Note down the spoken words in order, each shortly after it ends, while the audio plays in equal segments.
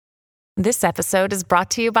This episode is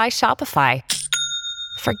brought to you by Shopify.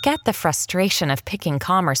 Forget the frustration of picking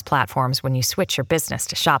commerce platforms when you switch your business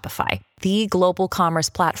to Shopify, the global commerce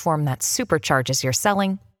platform that supercharges your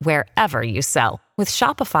selling wherever you sell. With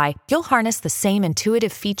Shopify, you'll harness the same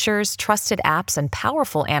intuitive features, trusted apps, and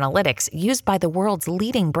powerful analytics used by the world's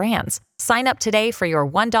leading brands. Sign up today for your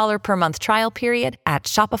 $1 per month trial period at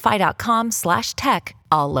shopify.com/tech,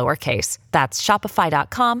 all lowercase. That's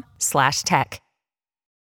shopify.com/tech.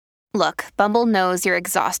 Look, Bumble knows you're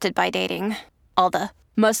exhausted by dating. All the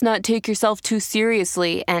must not take yourself too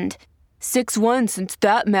seriously and 6'1" since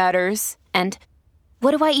that matters. And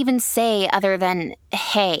what do I even say other than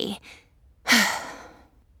hey?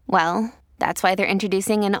 Well, that's why they're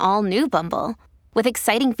introducing an all-new Bumble with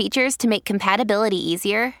exciting features to make compatibility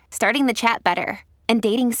easier, starting the chat better, and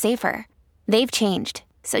dating safer. They've changed,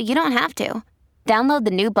 so you don't have to. Download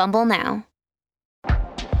the new Bumble now.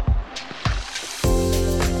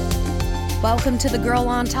 Welcome to the Girl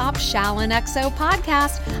on Top Shallon XO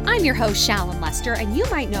podcast. I'm your host, Shallon Lester, and you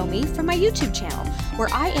might know me from my YouTube channel, where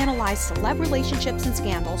I analyze celeb relationships and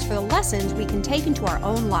scandals for the lessons we can take into our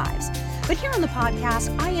own lives. But here on the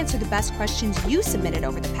podcast, I answer the best questions you submitted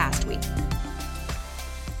over the past week.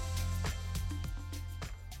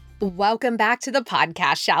 Welcome back to the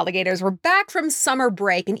podcast, Shalligators. We're back from summer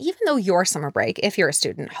break, and even though your summer break, if you're a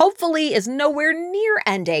student, hopefully is nowhere near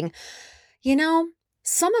ending, you know,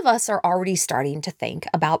 some of us are already starting to think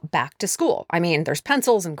about back to school. I mean, there's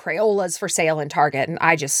pencils and Crayolas for sale in Target, and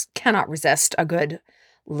I just cannot resist a good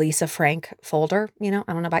Lisa Frank folder. I don't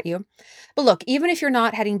know about you. But look, even if you're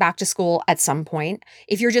not heading back to school at some point,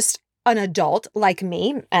 if you're just an adult like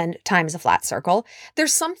me and time is a flat circle,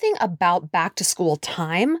 there's something about back to school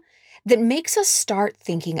time that makes us start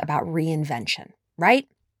thinking about reinvention, right?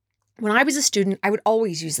 When I was a student, I would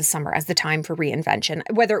always use the summer as the time for reinvention,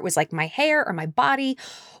 whether it was like my hair or my body,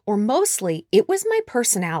 or mostly it was my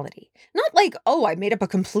personality. Not like, oh, I made up a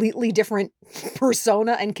completely different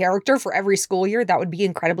persona and character for every school year. That would be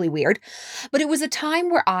incredibly weird. But it was a time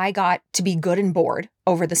where I got to be good and bored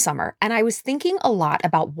over the summer. And I was thinking a lot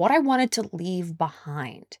about what I wanted to leave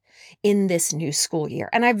behind in this new school year.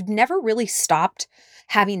 And I've never really stopped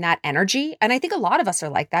having that energy. And I think a lot of us are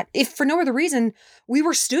like that. If for no other reason, we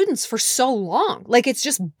were students for so long. Like it's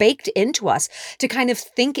just baked into us to kind of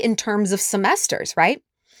think in terms of semesters, right?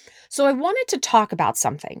 So I wanted to talk about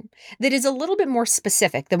something that is a little bit more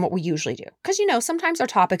specific than what we usually do. Because, sometimes our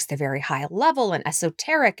topics, they're very high level and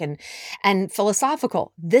esoteric and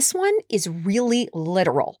philosophical. This one is really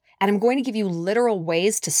literal. And I'm going to give you literal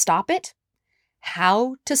ways to stop it.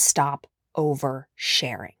 How to stop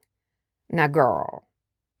oversharing. Now, girl,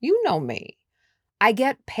 you know me. I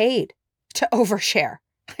get paid to overshare.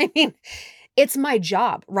 I mean, it's my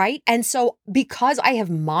job, right? And so because I have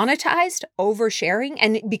monetized oversharing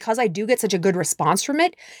and because I do get such a good response from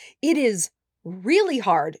it, it is really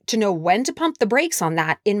hard to know when to pump the brakes on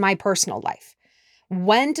that in my personal life.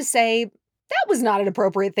 When to say, that was not an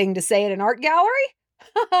appropriate thing to say at an art gallery.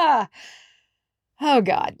 Oh,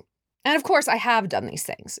 God. And of course, I have done these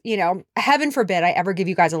things. Heaven forbid I ever give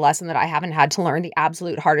you guys a lesson that I haven't had to learn the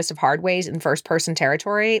absolute hardest of hard ways in first person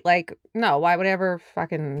territory. Like, no, why would I ever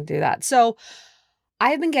fucking do that? So I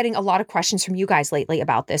have been getting a lot of questions from you guys lately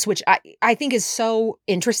about this, which I think is so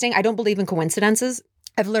interesting. I don't believe in coincidences.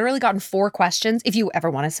 I've literally gotten 4 questions. If you ever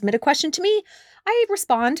want to submit a question to me, I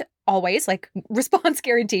respond always, like response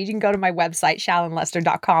guaranteed. You can go to my website,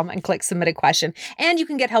 shallonlester.com, and click submit a question. And you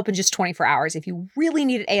can get help in just 24 hours if you really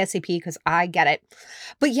need it ASAP, because I get it.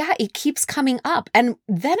 But yeah, it keeps coming up. And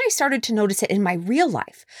then I started to notice it in my real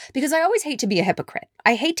life, because I always hate to be a hypocrite.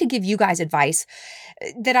 I hate to give you guys advice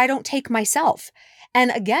that I don't take myself.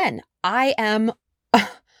 And again, I am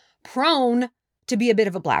prone to be a bit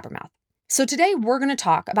of a blabbermouth. So today we're going to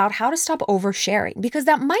talk about how to stop oversharing, because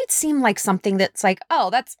that might seem like something that's like, oh,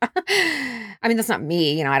 that's not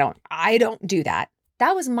me. I don't do that.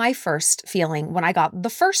 That was my first feeling when I got the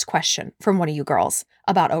first question from one of you girls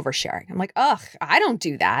about oversharing. I'm like, ugh, I don't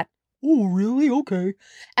do that. Oh, really? Okay.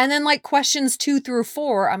 And then like questions 2 through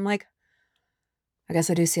 4, I'm like, I guess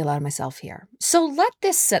I do see a lot of myself here. So let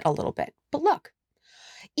this sit a little bit. But look,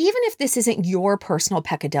 even if this isn't your personal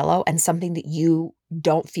peccadillo and something that you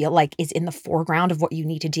don't feel like is in the foreground of what you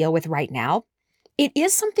need to deal with right now, it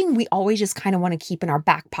is something we always just kind of want to keep in our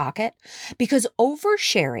back pocket, because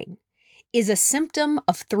oversharing is a symptom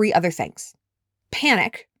of 3 other things: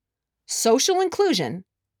 panic, social inclusion,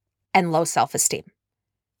 and low self-esteem.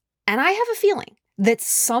 And I have a feeling that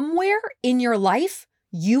somewhere in your life,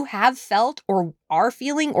 you have felt or are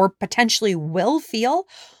feeling or potentially will feel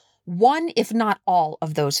one, if not all,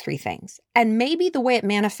 of those 3 things. And maybe the way it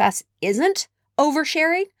manifests isn't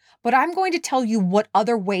oversharing, but I'm going to tell you what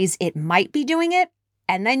other ways it might be doing it.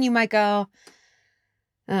 And then you might go,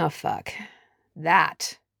 oh, fuck,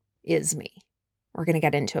 that is me. We're going to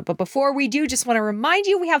get into it. But before we do, just want to remind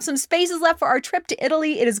you, we have some spaces left for our trip to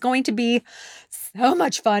Italy. It is going to be so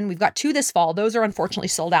much fun. We've got 2 this fall. Those are unfortunately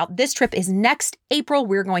sold out. This trip is next April.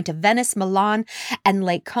 We're going to Venice, Milan, and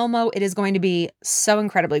Lake Como. It is going to be so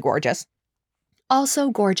incredibly gorgeous. Also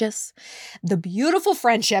gorgeous, the beautiful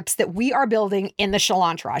friendships that we are building in the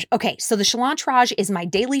Shalantrage. Okay, so the Shalantrage is my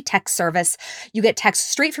daily text service. You get texts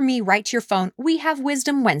straight from me right to your phone. We have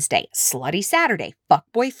Wisdom Wednesday, Slutty Saturday,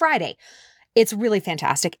 Fuckboy Friday. It's really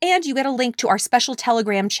fantastic. And you get a link to our special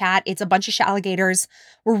Telegram chat. It's a bunch of alligators.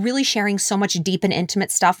 We're really sharing so much deep and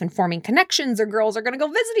intimate stuff and forming connections. Our girls are going to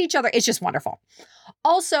go visit each other. It's just wonderful.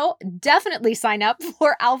 Also, definitely sign up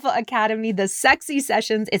for Alpha Academy, the Sexy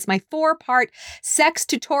Sessions. It's my 4-part sex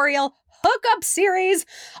tutorial hookup series.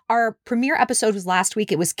 Our premiere episode was last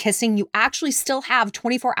week. It was kissing. You actually still have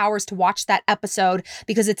 24 hours to watch that episode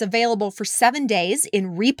because it's available for 7 days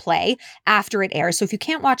in replay after it airs. So if you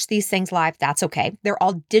can't watch these things live, that's okay. They're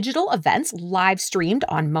all digital events live streamed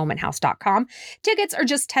on momenthouse.com. Tickets are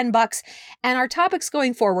just $10. And our topics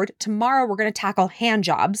going forward, tomorrow we're going to tackle hand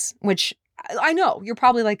jobs, which I know you're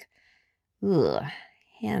probably like, ugh,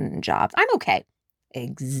 hand jobs. I'm okay.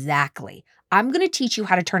 Exactly. I'm going to teach you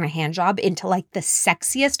how to turn a hand job into like the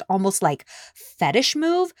sexiest, almost like fetish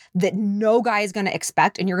move that no guy is going to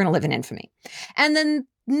expect, and you're going to live in infamy. And then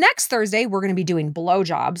next Thursday, we're going to be doing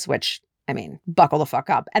blowjobs, which, I mean, buckle the fuck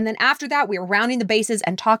up. And then after that, we are rounding the bases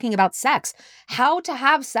and talking about sex, how to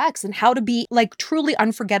have sex and how to be like truly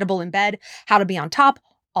unforgettable in bed, how to be on top,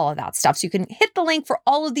 all of that stuff. So you can hit the link for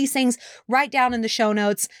all of these things right down in the show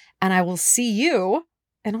notes, and I will see you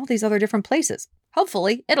in all these other different places.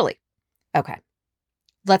 Hopefully, Italy. Okay,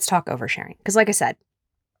 let's talk oversharing. Because like I said,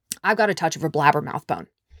 I've got a touch of a blabbermouth bone.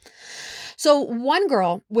 So one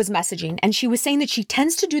girl was messaging and she was saying that she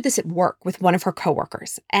tends to do this at work with one of her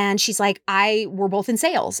coworkers. And she's like, we're both in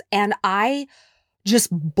sales. And I just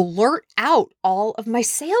blurt out all of my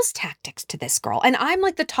sales tactics to this girl. And I'm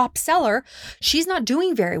like the top seller. She's not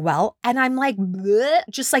doing very well. And I'm like, bleh,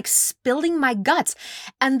 just like spilling my guts.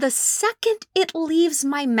 And the second it leaves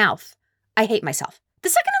my mouth, I hate myself. The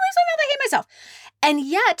second it leaves my mouth, I hate myself. And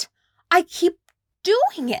yet I keep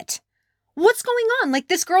doing it. What's going on? Like,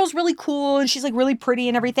 this girl's really cool and she's like really pretty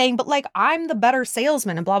and everything, but like I'm the better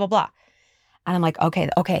salesman and blah, blah, blah. And I'm like,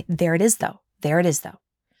 okay, there it is though.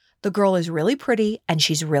 The girl is really pretty and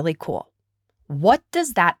she's really cool. What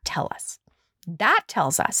does that tell us? That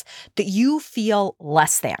tells us that you feel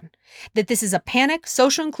less than, that this is a panic,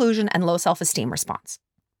 social inclusion, and low self-esteem response.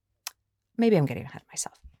 Maybe I'm getting ahead of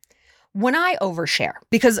myself. When I overshare,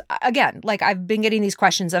 because again, like I've been getting these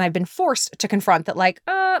questions and I've been forced to confront that like,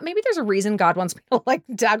 maybe there's a reason God wants me to like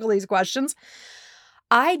tackle these questions.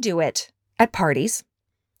 I do it at parties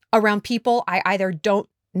around people I either don't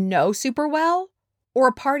know super well or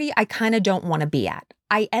a party I kind of don't want to be at.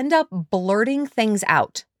 I end up blurting things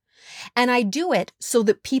out, and I do it so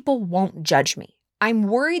that people won't judge me. I'm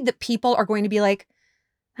worried that people are going to be like,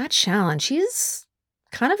 that Shallon, she's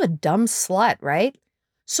kind of a dumb slut, right?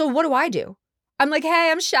 So what do? I'm like, hey,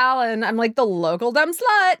 I'm Shallon. I'm like the local dumb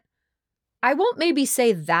slut. I won't maybe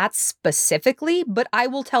say that specifically, but I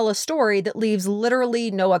will tell a story that leaves literally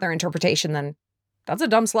no other interpretation than that's a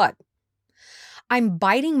dumb slut. I'm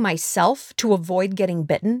biting myself to avoid getting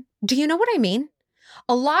bitten. Do you know what I mean?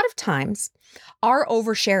 A lot of times our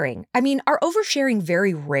oversharing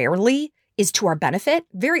very rarely is to our benefit.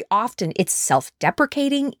 Very often it's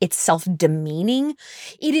self-deprecating, it's self-demeaning.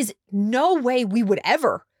 It is no way we would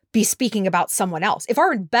ever be speaking about someone else. If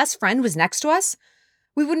our best friend was next to us,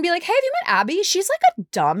 we wouldn't be like, hey, have you met Abby? She's like a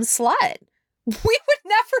dumb slut. We would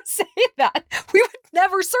never say that. We would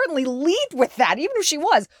never certainly lead with that. Even if she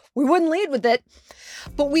was, we wouldn't lead with it.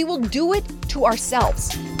 But we will do it to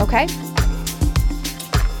ourselves, okay?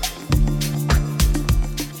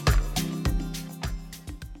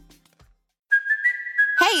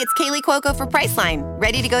 Hey, it's Kaylee Cuoco for Priceline.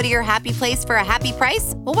 Ready to go to your happy place for a happy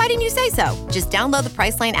price? Well, why didn't you say so? Just download the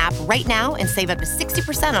Priceline app right now and save up to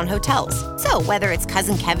 60% on hotels. So whether it's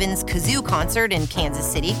Cousin Kevin's Kazoo Concert in Kansas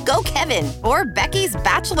City, go Kevin, or Becky's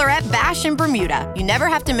Bachelorette Bash in Bermuda, you never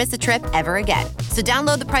have to miss a trip ever again. So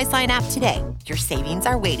download the Priceline app today. Your savings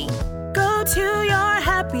are waiting. Go to your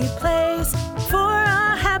happy place for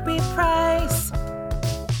a happy price.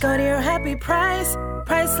 Go to your happy price,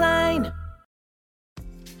 Priceline.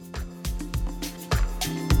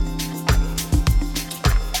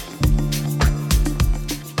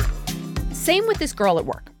 Same with this girl at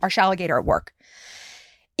work, our Shalligator at work.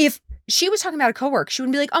 If she was talking about a coworker. She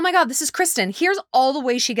would be like, oh my God, this is Kristen. Here's all the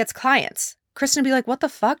ways she gets clients. Kristen would be like, what the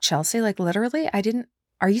fuck, Chelsea? Like, literally,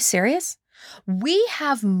 are you serious? We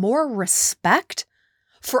have more respect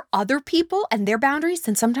for other people and their boundaries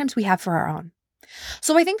than sometimes we have for our own.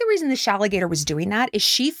 So I think the reason the Shaligator was doing that is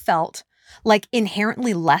she felt like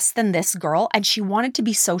inherently less than this girl and she wanted to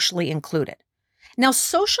be socially included. Now,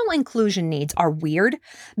 social inclusion needs are weird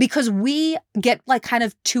because we get like kind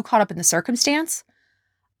of too caught up in the circumstance.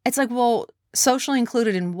 It's like, well, socially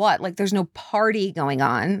included in what? Like there's no party going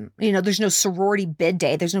on. There's no sorority bid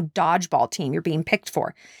day. There's no dodgeball team you're being picked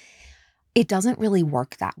for. It doesn't really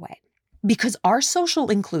work that way. Because our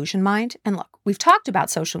social inclusion mind, and look, we've talked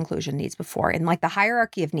about social inclusion needs before in like the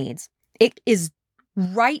hierarchy of needs. It is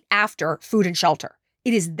right after food and shelter.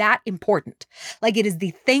 It is that important. Like it is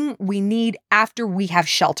the thing we need after we have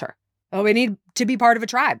shelter. Oh, we need to be part of a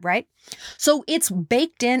tribe, right? So it's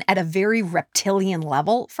baked in at a very reptilian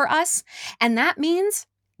level for us. And that means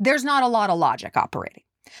there's not a lot of logic operating.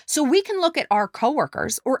 So we can look at our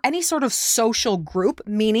coworkers or any sort of social group,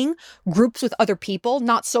 meaning groups with other people,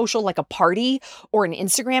 not social like a party or an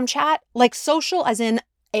Instagram chat, like social as in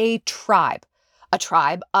a tribe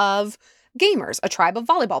of gamers, a tribe of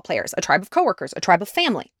volleyball players, a tribe of coworkers, a tribe of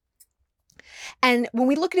family. And when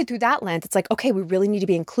we look at it through that lens, it's like, okay, we really need to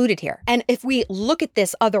be included here. And if we look at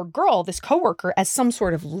this other girl, this coworker, as some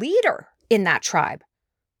sort of leader in that tribe,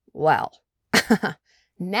 well,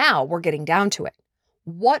 now we're getting down to it.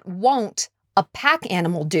 What won't a pack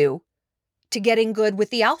animal do to get in good with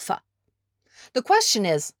the alpha? The question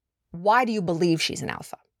is, why do you believe she's an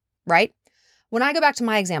alpha, right? When I go back to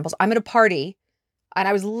my examples, I'm at a party and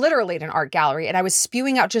I was literally at an art gallery and I was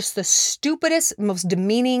spewing out just the stupidest, most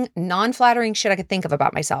demeaning, non-flattering shit I could think of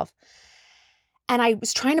about myself. And I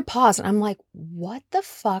was trying to pause and I'm like, what the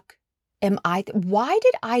fuck am I? Why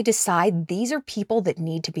did I decide these are people that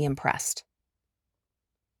need to be impressed?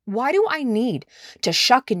 Why do I need to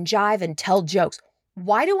shuck and jive and tell jokes?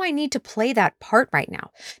 Why do I need to play that part right now?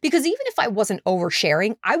 Because even if I wasn't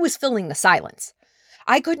oversharing, I was filling the silence.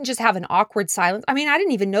 I couldn't just have an awkward silence. I mean, I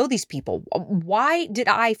didn't even know these people. Why did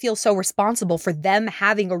I feel so responsible for them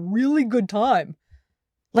having a really good time?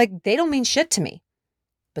 Like, they don't mean shit to me.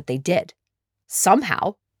 But they did.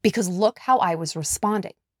 Somehow, because look how I was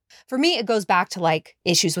responding. For me, it goes back to like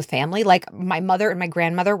issues with family. Like my mother and my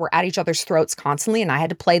grandmother were at each other's throats constantly, and I had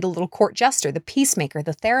to play the little court jester, the peacemaker,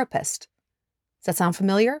 the therapist. Does that sound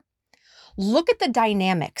familiar? Look at the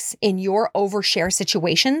dynamics in your overshare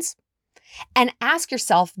situations and ask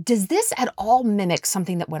yourself, does this at all mimic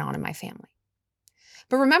something that went on in my family?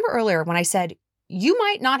 But remember earlier when I said, you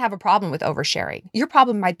might not have a problem with oversharing. Your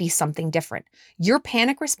problem might be something different. Your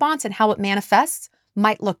panic response and how it manifests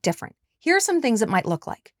might look different. Here are some things it might look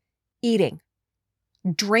like. Eating,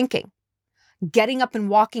 drinking, getting up and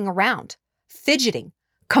walking around, fidgeting,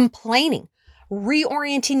 complaining,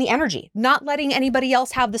 reorienting the energy, not letting anybody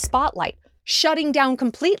else have the spotlight, shutting down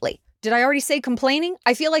completely. Did I already say complaining?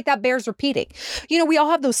 I feel like that bears repeating. We all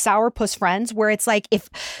have those sourpuss friends where it's like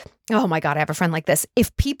oh my God, I have a friend like this.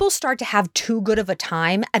 If people start to have too good of a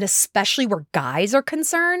time, and especially where guys are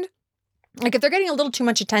concerned, like if they're getting a little too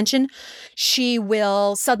much attention, she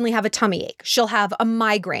will suddenly have a tummy ache. She'll have a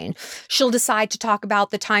migraine. She'll decide to talk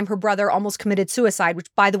about the time her brother almost committed suicide, which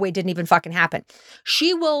by the way, didn't even fucking happen.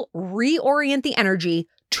 She will reorient the energy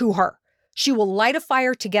to her. She will light a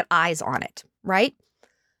fire to get eyes on it, right?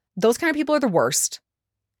 Those kind of people are the worst.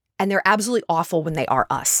 And they're absolutely awful when they are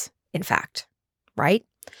us, in fact, right?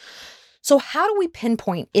 So how do we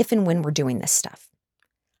pinpoint if and when we're doing this stuff?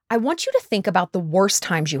 I want you to think about the worst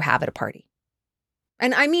times you have at a party.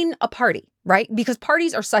 And I mean a party, right? Because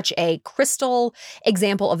parties are such a crystal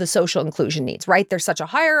example of the social inclusion needs, right? There's such a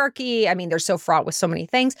hierarchy. I mean, they're so fraught with so many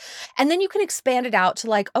things. And then you can expand it out to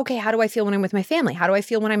like, okay, how do I feel when I'm with my family? How do I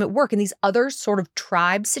feel when I'm at work? And these other sort of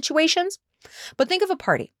tribe situations. But think of a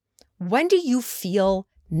party. When do you feel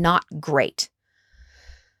not great?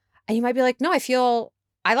 And you might be like, no,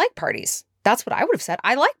 I like parties. That's what I would have said.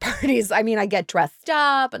 I like parties. I mean, I get dressed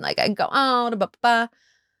up and like I go out,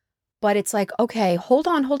 but it's like, okay, hold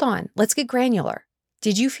on. Let's get granular.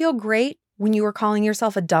 Did you feel great when you were calling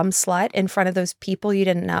yourself a dumb slut in front of those people you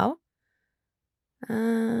didn't know?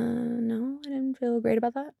 No, I didn't feel great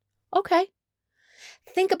about that. Okay.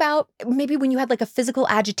 Think about maybe when you had like a physical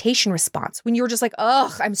agitation response, when you were just like,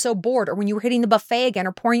 ugh, I'm so bored, or when you were hitting the buffet again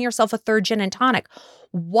or pouring yourself a third gin and tonic.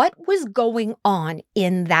 What was going on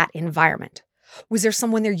in that environment? Was there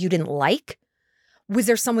someone there you didn't like? Was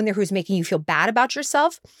there someone there who was making you feel bad about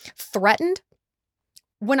yourself? Threatened?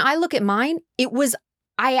 When I look at mine,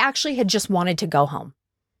 I actually had just wanted to go home.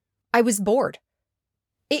 I was bored.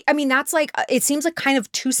 That's like, it seems like kind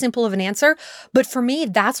of too simple of an answer. But for me,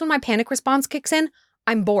 that's when my panic response kicks in.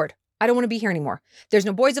 I'm bored. I don't want to be here anymore. There's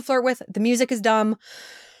no boys to flirt with. The music is dumb.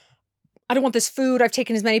 I don't want this food. I've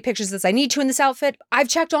taken as many pictures as I need to in this outfit. I've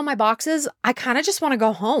checked all my boxes. I kind of just want to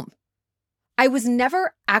go home. I was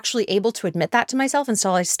never actually able to admit that to myself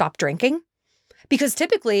until I stopped drinking. Because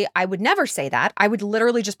typically I would never say that. I would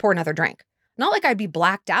literally just pour another drink. Not like I'd be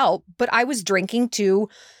blacked out, but I was drinking to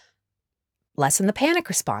lessen the panic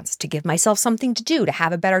response, to give myself something to do, to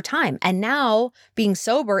have a better time. And now being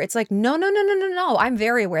sober, it's like, no. I'm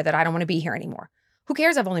very aware that I don't want to be here anymore. Who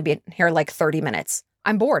cares? I've only been here like 30 minutes.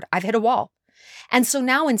 I'm bored. I've hit a wall. And so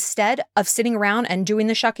now instead of sitting around and doing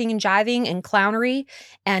the shucking and jiving and clownery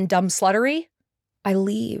and dumb sluttery, I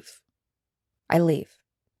leave.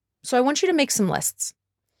 So I want you to make some lists.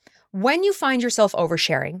 When you find yourself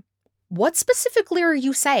oversharing, what specifically are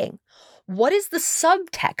you saying? What is the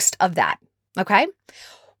subtext of that? Okay.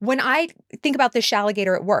 When I think about this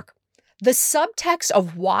shalligator at work, the subtext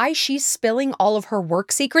of why she's spilling all of her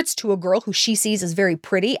work secrets to a girl who she sees as very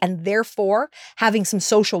pretty and therefore having some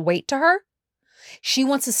social weight to her, she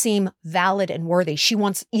wants to seem valid and worthy. She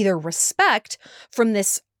wants either respect from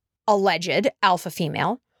this alleged alpha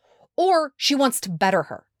female, or she wants to better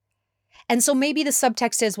her. And so maybe the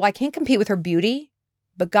subtext is, well, I can't compete with her beauty,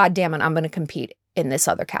 but God damn it, I'm going to compete in this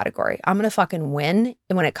other category. I'm going to fucking win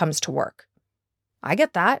when it comes to work. I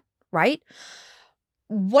get that, right?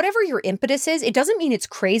 Whatever your impetus is, it doesn't mean it's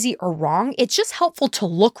crazy or wrong. It's just helpful to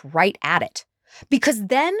look right at it, because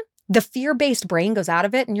then the fear-based brain goes out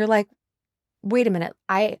of it and you're like, wait a minute,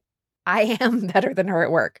 I am better than her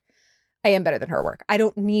at work. I am better than her at work. I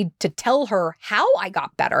don't need to tell her how I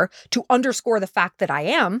got better to underscore the fact that I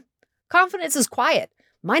am. Confidence is quiet.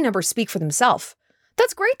 My numbers speak for themselves.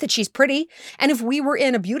 That's great that she's pretty. And if we were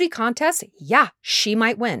in a beauty contest, yeah, she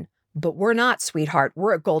might win. But we're not, sweetheart.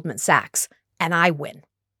 We're at Goldman Sachs, and I win.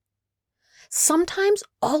 Sometimes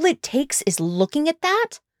all it takes is looking at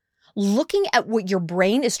that, looking at what your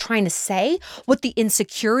brain is trying to say, what the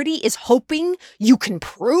insecurity is hoping you can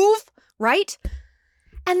prove, right?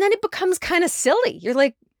 And then it becomes kind of silly. You're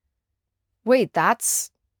like, wait,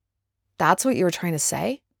 that's what you were trying to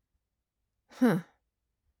say?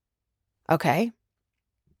 Okay.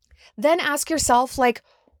 Then ask yourself, like,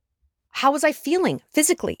 how was I feeling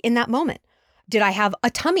physically in that moment? Did I have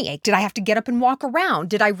a tummy ache? Did I have to get up and walk around?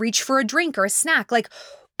 Did I reach for a drink or a snack? Like,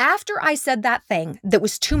 after I said that thing that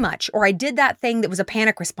was too much, or I did that thing that was a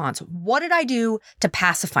panic response, what did I do to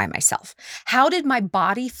pacify myself? How did my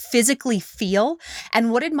body physically feel?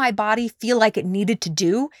 And what did my body feel like it needed to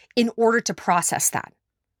do in order to process that?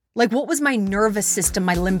 Like, what was my nervous system,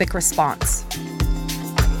 my limbic response?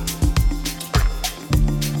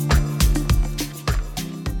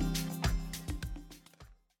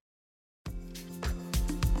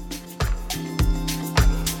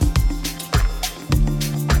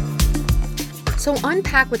 So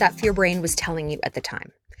unpack what that fear brain was telling you at the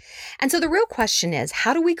time. And so the real question is,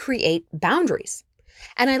 how do we create boundaries?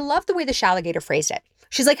 And I love the way the shalligator phrased it.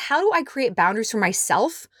 She's like, how do I create boundaries for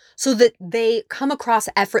myself so that they come across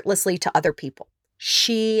effortlessly to other people?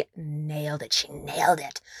 She nailed it. She nailed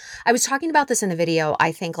it. I was talking about this in a video,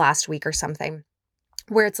 I think last week or something,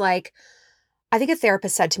 where it's like, I think a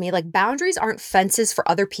therapist said to me, like, boundaries aren't fences for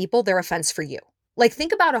other people. They're a fence for you. Like,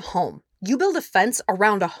 think about a home. You build a fence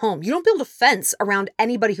around a home. You don't build a fence around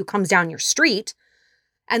anybody who comes down your street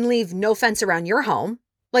and leave no fence around your home.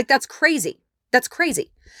 Like, that's crazy. That's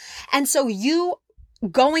crazy. And so you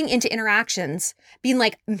going into interactions being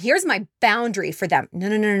like, here's my boundary for them.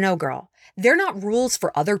 No, girl. They're not rules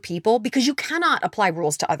for other people, because you cannot apply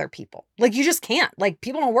rules to other people. Like, you just can't. Like,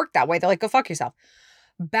 people don't work that way. They're like, go fuck yourself.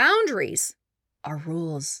 Boundaries are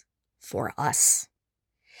rules for us.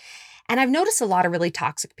 And I've noticed a lot of really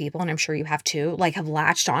toxic people, and I'm sure you have too, like, have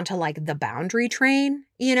latched onto like the boundary train.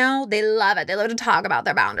 You know, they love it. They love to talk about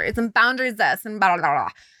their boundaries and boundaries this and blah, blah, blah.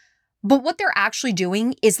 But what they're actually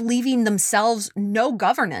doing is leaving themselves no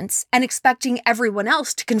governance and expecting everyone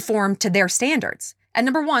else to conform to their standards. And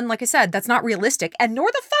number one, like I said, that's not realistic. And nor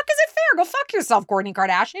the fuck is it fair. Go fuck yourself, Kourtney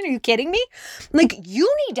Kardashian. Are you kidding me? Like,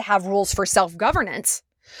 you need to have rules for self-governance.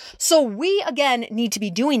 So we, again, need to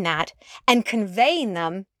be doing that and conveying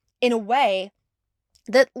them in a way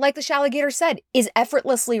that, like the shalligator said, is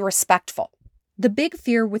effortlessly respectful. The big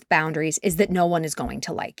fear with boundaries is that no one is going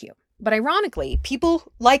to like you. But ironically,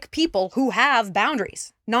 people like people who have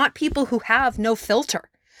boundaries, not people who have no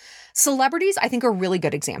filter. Celebrities, I think, are a really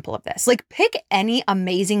good example of this. Like, pick any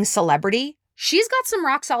amazing celebrity. She's got some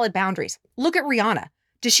rock solid boundaries. Look at Rihanna.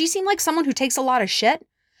 Does she seem like someone who takes a lot of shit?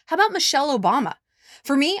 How about Michelle Obama?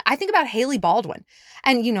 For me, I think about Hailey Baldwin.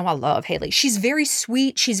 And I love Hailey. She's very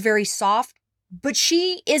sweet. She's very soft, but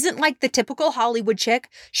she isn't like the typical Hollywood chick.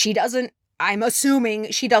 I'm assuming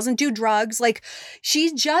she doesn't do drugs. Like she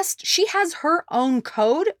has her own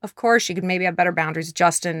code. Of course, she could maybe have better boundaries.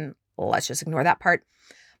 Justin, let's just ignore that part.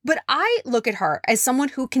 But I look at her as someone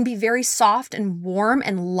who can be very soft and warm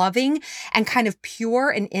and loving and kind of pure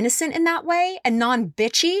and innocent in that way and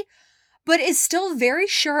non-bitchy, but is still very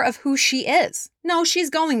sure of who she is. No, she's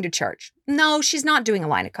going to church. No, she's not doing a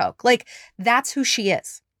line of coke. Like that's who she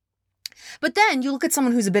is. But then you look at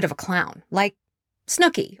someone who's a bit of a clown, like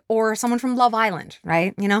Snooki or someone from Love Island,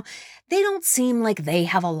 right? They don't seem like they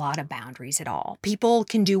have a lot of boundaries at all. People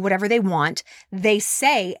can do whatever they want. They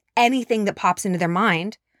say anything that pops into their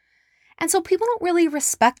mind. And so people don't really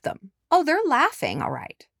respect them. Oh, they're laughing, all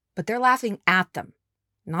right, but they're laughing at them,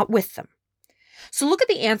 not with them. So look at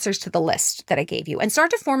the answers to the list that I gave you and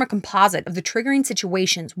start to form a composite of the triggering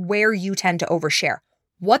situations where you tend to overshare.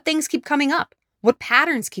 What things keep coming up? What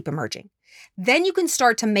patterns keep emerging? Then you can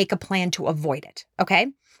start to make a plan to avoid it, okay?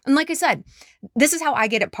 And like I said, this is how I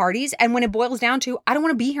get at parties. And when it boils down to, I don't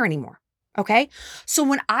want to be here anymore. Okay. So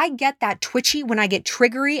when I get that twitchy, when I get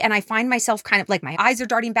triggery and I find myself kind of like my eyes are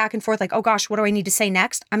darting back and forth, like, oh gosh, what do I need to say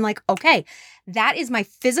next? I'm like, okay, that is my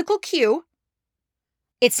physical cue.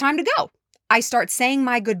 It's time to go. I start saying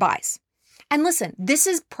my goodbyes. And listen, this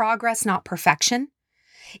is progress, not perfection.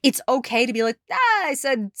 It's okay to be like, I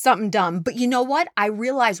said something dumb, but you know what? I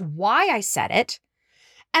realize why I said it.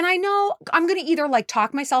 And I know I'm going to either like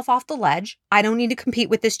talk myself off the ledge. I don't need to compete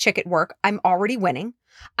with this chick at work. I'm already winning.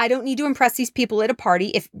 I don't need to impress these people at a party.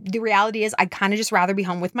 If the reality is I'd kind of just rather be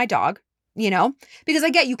home with my dog, because I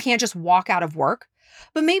get you can't just walk out of work,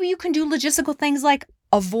 but maybe you can do logistical things like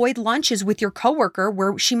avoid lunches with your coworker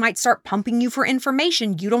where she might start pumping you for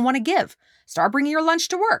information you don't want to give. Start bringing your lunch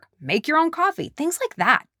to work, make your own coffee, things like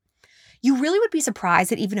that. You really would be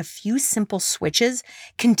surprised that even a few simple switches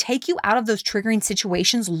can take you out of those triggering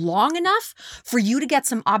situations long enough for you to get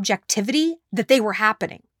some objectivity that they were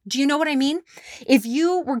happening. Do you know what I mean? If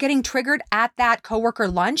you were getting triggered at that coworker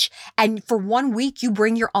lunch and for 1 week you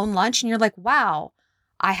bring your own lunch and you're like, wow,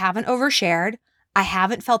 I haven't overshared. I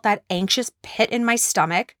haven't felt that anxious pit in my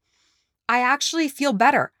stomach. I actually feel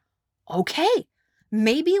better. Okay,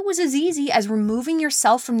 maybe it was as easy as removing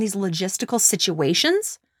yourself from these logistical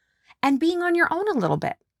situations and being on your own a little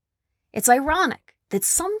bit. It's ironic that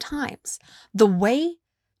sometimes the way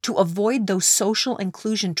to avoid those social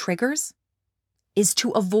inclusion triggers is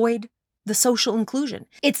to avoid the social inclusion.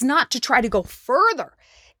 It's not to try to go further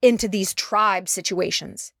into these tribe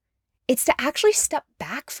situations. It's to actually step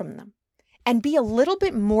back from them and be a little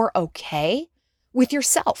bit more okay with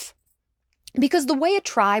yourself. Because the way a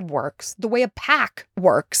tribe works, the way a pack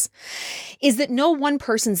works, is that no one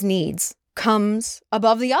person's needs comes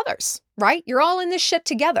above the others, right? You're all in this shit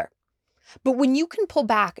together. But when you can pull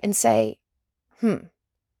back and say,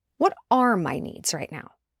 what are my needs right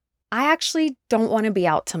now? I actually don't want to be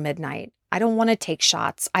out till midnight. I don't want to take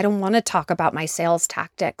shots. I don't want to talk about my sales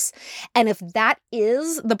tactics. And if that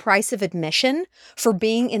is the price of admission for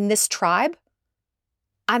being in this tribe,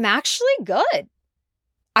 I'm actually good.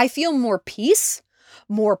 I feel more peace,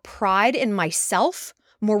 more pride in myself,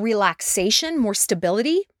 more relaxation, more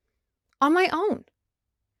stability on my own.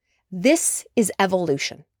 This is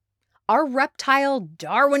evolution. Our reptile,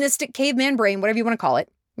 Darwinistic caveman brain, whatever you want to call it,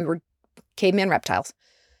 we were caveman reptiles,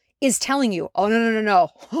 is telling you, oh,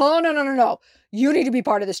 no. Oh, no. You need to be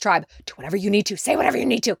part of this tribe. Do whatever you need to. Say whatever you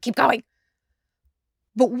need to. Keep going.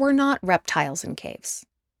 But we're not reptiles in caves.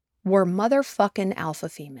 We're motherfucking alpha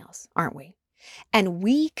females, aren't we? And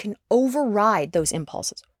we can override those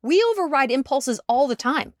impulses. We override impulses all the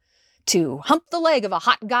time. To hump the leg of a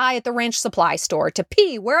hot guy at the ranch supply store, to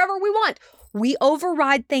pee wherever we want. We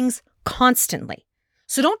override things constantly.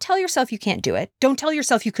 So don't tell yourself you can't do it. Don't tell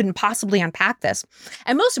yourself you couldn't possibly unpack this.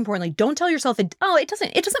 And most importantly, don't tell yourself, it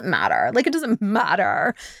doesn't matter. Like, it doesn't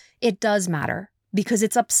matter. It does matter because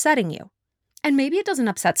it's upsetting you. And maybe it doesn't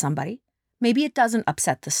upset somebody. Maybe it doesn't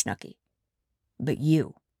upset the Snooki. But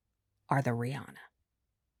you are the Rihanna.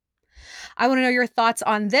 I want to know your thoughts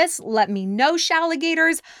on this. Let me know,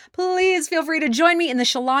 Shalligators. Please feel free to join me in the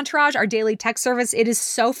Shalantourage, our daily text service. It is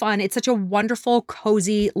so fun. It's such a wonderful,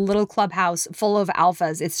 cozy little clubhouse full of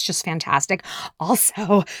alphas. It's just fantastic.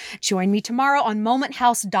 Also, join me tomorrow on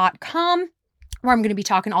momenthouse.com. where I'm going to be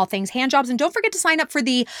talking all things hand jobs. And don't forget to sign up for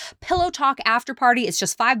the Pillow Talk after party. It's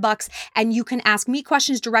just $5 and you can ask me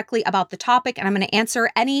questions directly about the topic and I'm going to answer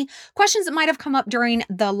any questions that might have come up during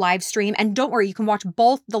the live stream. And don't worry, you can watch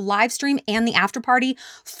both the live stream and the after party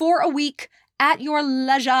for a week at your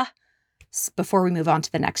leisure. before we move on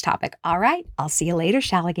to the next topic. All right, I'll see you later,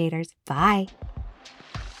 Shalligators. Bye.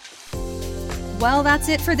 Well, that's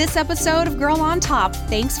it for this episode of Girl on Top.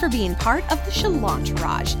 Thanks for being part of the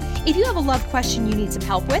Shalantourage. If you have a love question you need some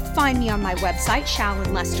help with, find me on my website,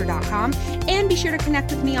 ShallonLester.com, and be sure to connect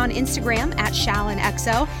with me on Instagram at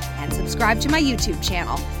ShallonXO and subscribe to my YouTube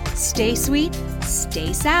channel. Stay sweet,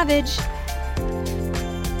 stay savage.